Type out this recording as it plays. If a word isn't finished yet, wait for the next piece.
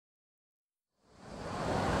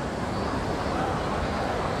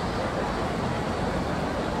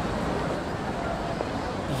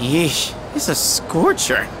Yeesh, it's a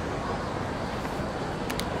scorcher.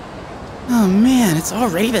 Oh man, it's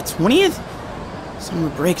already the 20th? Summer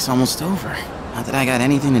break's almost over. Not that I got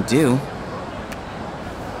anything to do.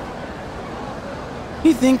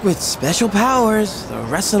 You'd think with special powers, the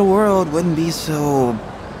rest of the world wouldn't be so...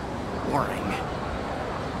 boring.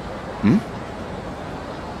 Hmm?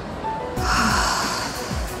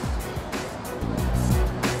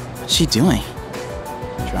 What's she doing?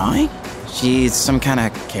 Drawing? She's some kind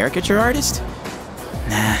of caricature artist?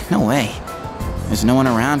 Nah, no way. There's no one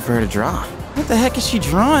around for her to draw. What the heck is she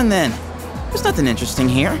drawing then? There's nothing interesting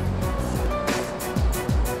here.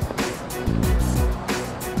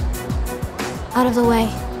 Out of the way.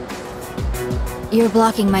 You're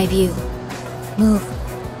blocking my view. Move.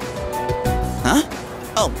 Huh?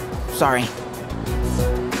 Oh, sorry.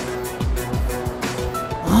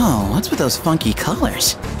 Oh, what's with those funky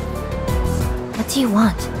colors? What do you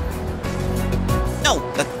want? No,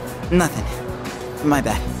 nothing. My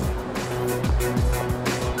bad.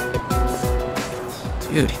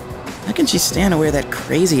 Dude, how can she stand to wear that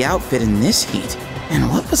crazy outfit in this heat? And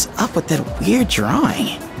what was up with that weird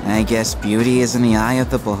drawing? I guess beauty is in the eye of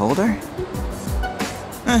the beholder?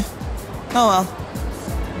 Oh well.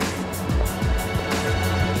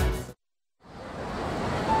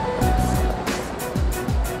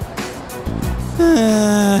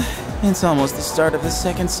 It's almost the start of the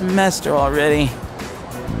second semester already.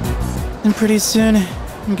 And pretty soon,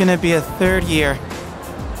 I'm gonna be a third year.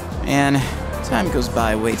 Man, time goes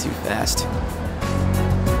by way too fast.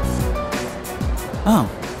 Oh,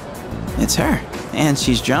 it's her. And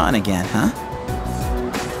she's drawing again, huh?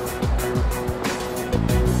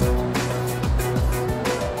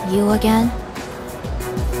 You again?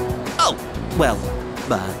 Oh, well,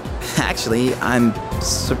 actually, I'm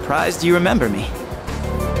surprised you remember me.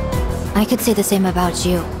 I could say the same about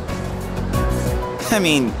you. I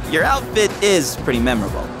mean, your outfit is pretty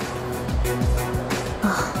memorable.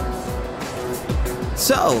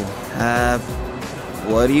 So,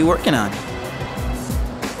 what are you working on?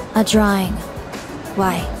 A drawing.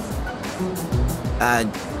 Why?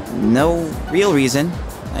 No real reason,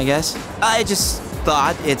 I guess. I just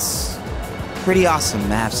thought it's pretty awesome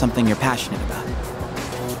to have something you're passionate about.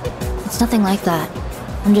 It's nothing like that.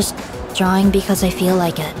 I'm just drawing because I feel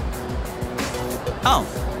like it. Oh.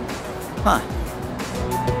 Huh.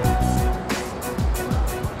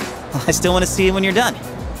 Well, I still want to see it when you're done.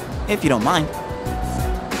 If you don't mind.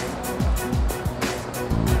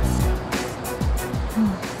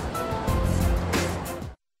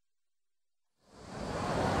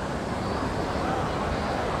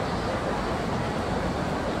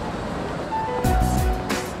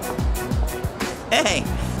 Hey,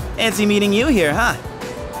 fancy meeting you here, huh?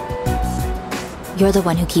 You're the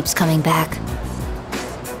one who keeps coming back.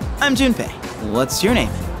 I'm Junpei. What's your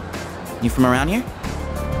name? You from around here?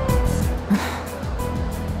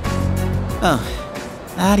 Oh,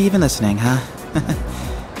 not even listening, huh?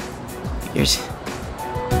 Figures.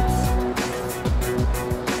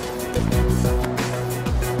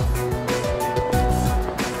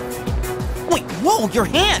 Wait, whoa, your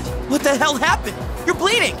hand! What the hell happened? You're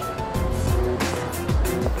bleeding!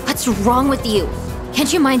 What's wrong with you?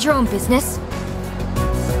 Can't you mind your own business?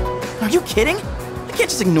 Are you kidding? I can't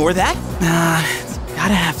just ignore that. It's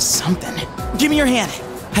gotta have something. Give me your hand.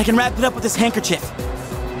 I can wrap it up with this handkerchief.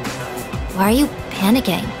 Why are you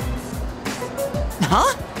panicking?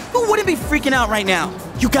 Huh? Who wouldn't be freaking out right now?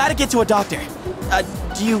 You gotta get to a doctor.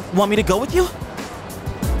 Do you want me to go with you?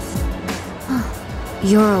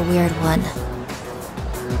 You're a weird one.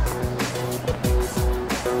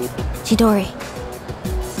 Chidori.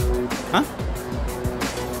 Huh?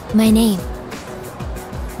 My name.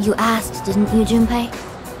 You asked, didn't you, Junpei?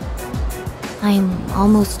 I'm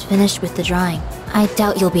almost finished with the drawing. I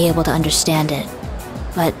doubt you'll be able to understand it.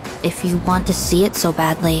 But if you want to see it so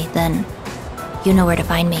badly, then you know where to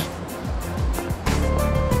find me.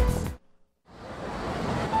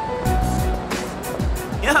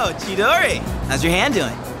 Yo, Chidori! How's your hand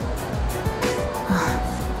doing?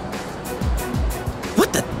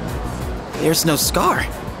 What the? There's no scar.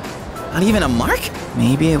 Not even a mark?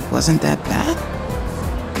 Maybe it wasn't that bad?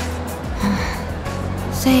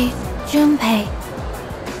 Say, Junpei,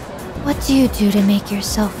 what do you do to make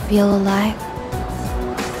yourself feel alive?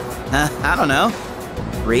 I don't know.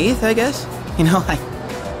 Breathe, I guess? You know, I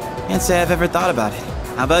can't say I've ever thought about it.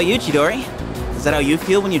 How about you, Chidori? Is that how you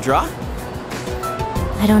feel when you draw?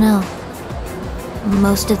 I don't know.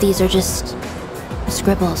 Most of these are just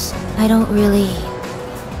scribbles. I don't really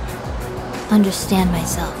understand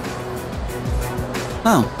myself.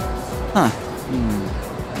 Oh. Huh.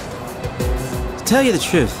 To tell you the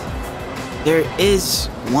truth, There is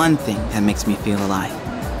one thing that makes me feel alive.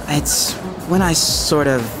 It's when I sort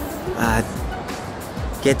of,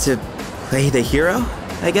 get to play the hero,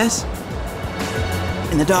 I guess?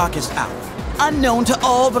 In the darkest hour, unknown to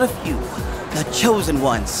all but a few, the Chosen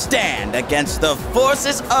Ones stand against the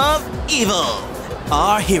forces of evil.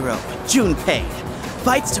 Our hero, Junpei,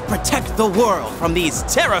 fights to protect the world from these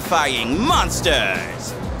terrifying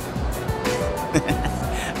monsters.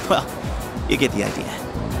 Well, you get the idea.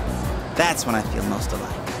 That's when I feel most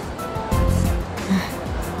alive.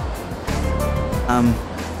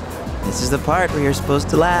 This is the part where you're supposed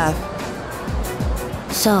to laugh.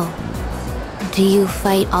 So, do you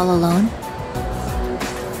fight all alone?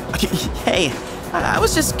 Hey, I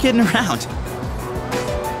was just kidding around.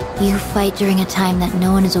 You fight during a time that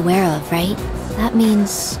no one is aware of, right? That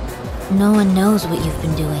means no one knows what you've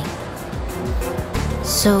been doing.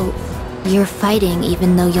 So, you're fighting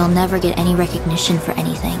even though you'll never get any recognition for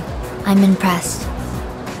anything. I'm impressed.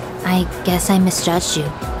 I guess I misjudged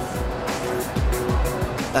you.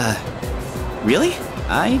 Really?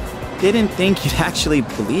 I didn't think you'd actually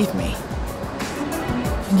believe me.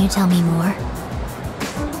 Can you tell me more?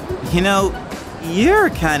 You know,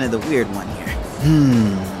 you're kind of the weird one here.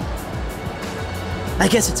 I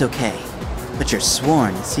guess it's okay, but you're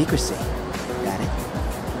sworn in secrecy. Got it?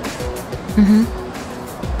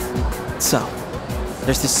 So,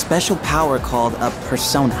 there's this special power called a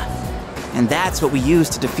persona. And that's what we use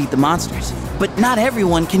to defeat the monsters. But not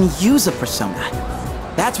everyone can use a persona.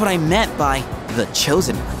 That's what I meant by the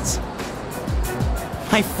Chosen Ones.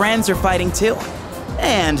 My friends are fighting too.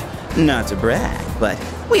 And, not to brag, but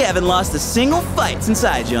we haven't lost a single fight since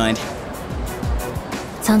I joined.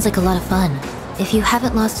 Sounds like a lot of fun. If you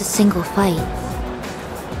haven't lost a single fight,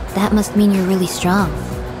 that must mean you're really strong.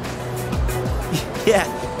 Yeah,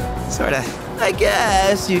 sorta. I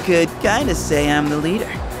guess you could kinda say I'm the leader.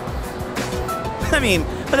 I mean,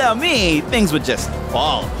 without me, things would just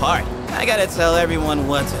fall apart. I gotta tell everyone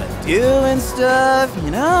what to do and stuff,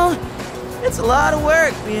 you know? It's a lot of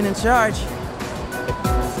work being in charge.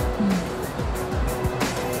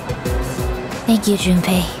 Thank you,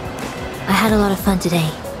 Junpei. I had a lot of fun today.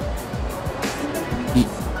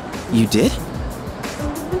 You did?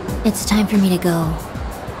 It's time for me to go.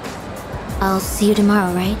 I'll see you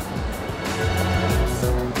tomorrow, right?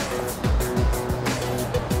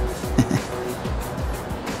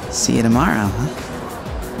 See you tomorrow, huh?